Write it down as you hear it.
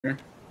Here.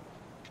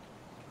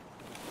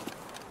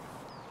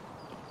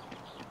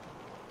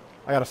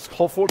 I got a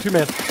whole 2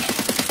 man. Can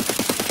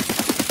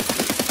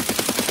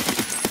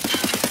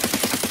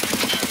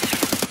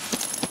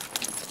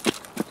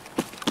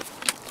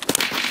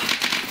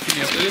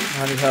you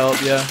update? I need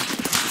help, yeah.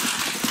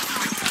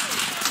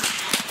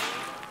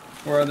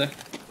 Where are they?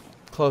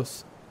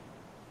 Close.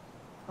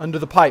 Under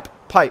the pipe.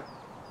 Pipe.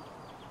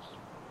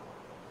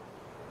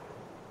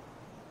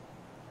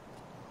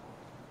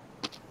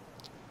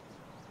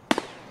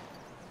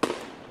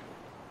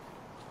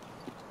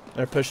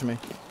 They're pushing me.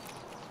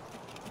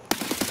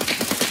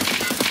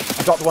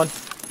 I dropped one.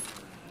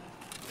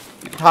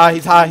 High,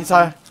 he's high, he's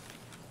high.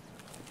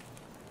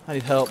 I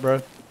need help,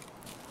 bro.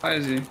 Hi,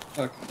 is he?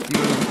 Fuck.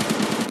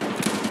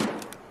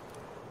 Move.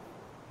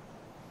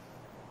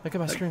 Look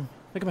at my stream.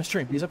 Look at my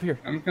stream. He's up here.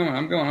 I'm coming.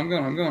 I'm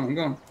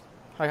going.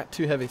 I got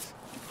 2 heavies.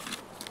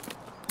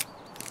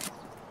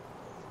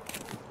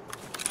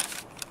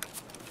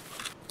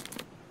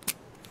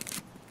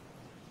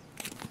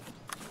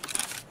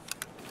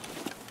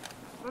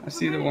 I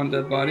see the one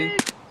dead body.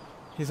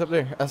 He's up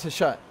there. That's his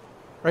shot.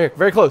 Right here.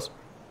 Very close.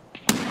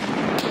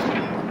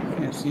 I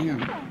can't see him.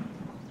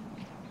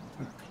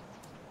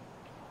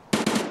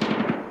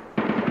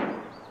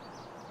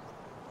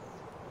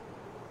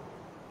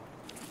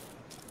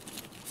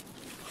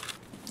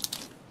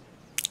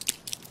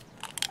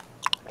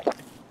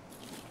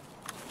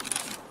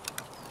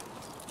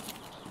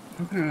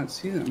 How can I not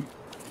see them?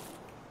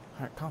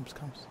 Alright, comms.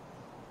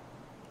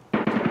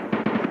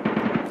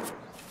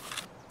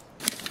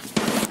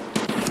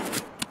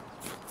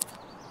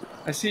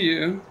 I see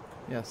you.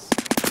 Yes.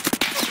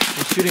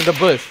 He's shooting the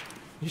bush.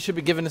 He should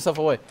be giving himself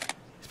away.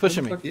 He's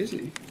pushing me. Where the fuck is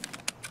he?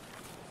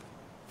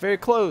 Very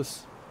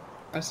close.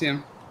 I see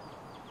him.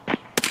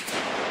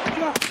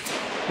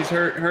 He's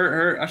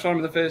hurt. I shot him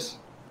in the face.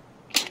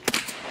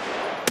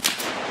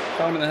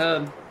 Shot him in the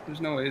head.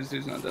 There's no way this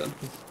dude's not dead.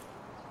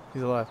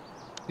 He's alive.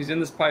 He's in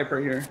this pipe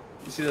right here.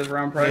 You see this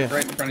round pipe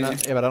right in front of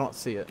you? Yeah, but I don't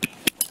see it.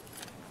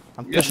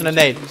 I'm pushing a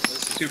nade. He's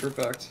super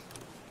fucked.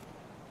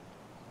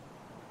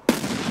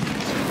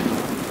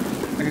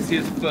 I can see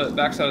his foot,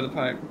 backside of the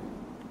pipe.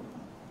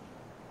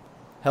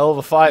 Hell of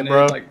a fight,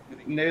 bro.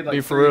 Nade Be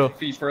like for real. 3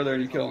 feet further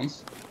and you kill him.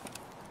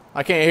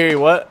 I can't hear you.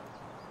 What?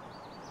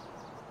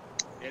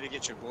 You had to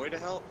get your boy to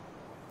help?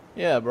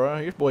 Yeah, bro.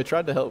 Your boy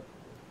tried to help.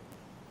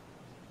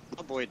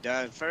 My boy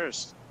died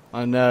first.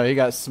 I know. He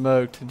got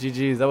smoked.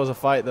 GG's. That was a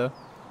fight, though.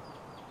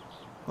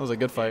 That was a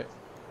good fight.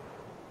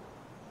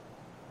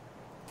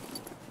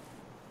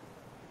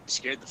 He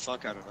scared the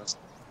fuck out of us.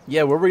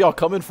 Yeah, where were y'all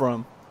coming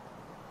from?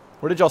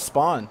 Where did y'all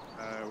spawn?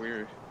 We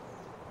were...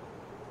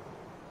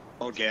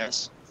 Old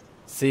gas.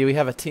 See, we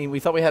have a team. We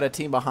thought we had a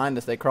team behind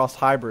us. They crossed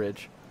High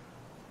Bridge.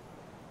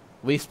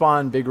 We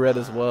spawned Big Red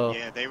as well.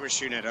 Yeah, they were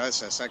shooting at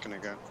us a second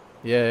ago.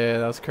 Yeah,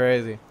 that was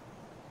crazy.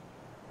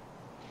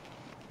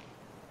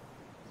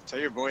 Tell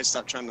your boy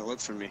stop trying to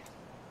look for me.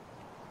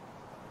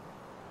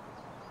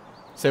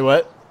 Say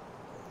what?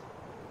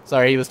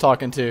 Sorry, he was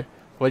talking to.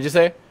 What'd you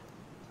say?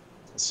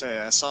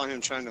 I saw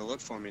him trying to look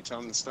for me. Tell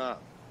him to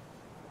stop.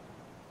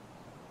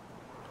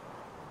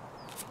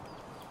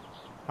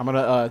 I'm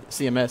gonna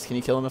CMS. Can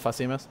you kill him if I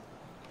CMS?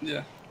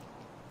 Yeah.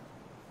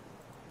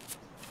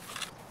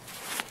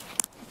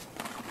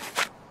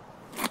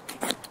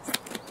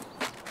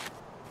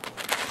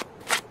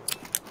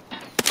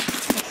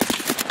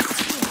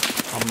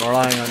 I'm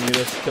relying on you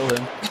to kill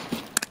him.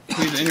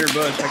 He's in your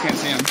bush. I can't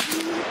see him.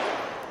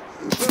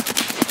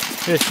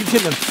 Yeah, keep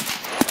hitting him.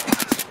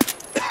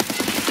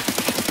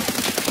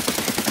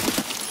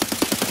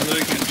 I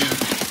literally can't see him.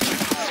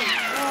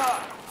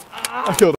 I killed him.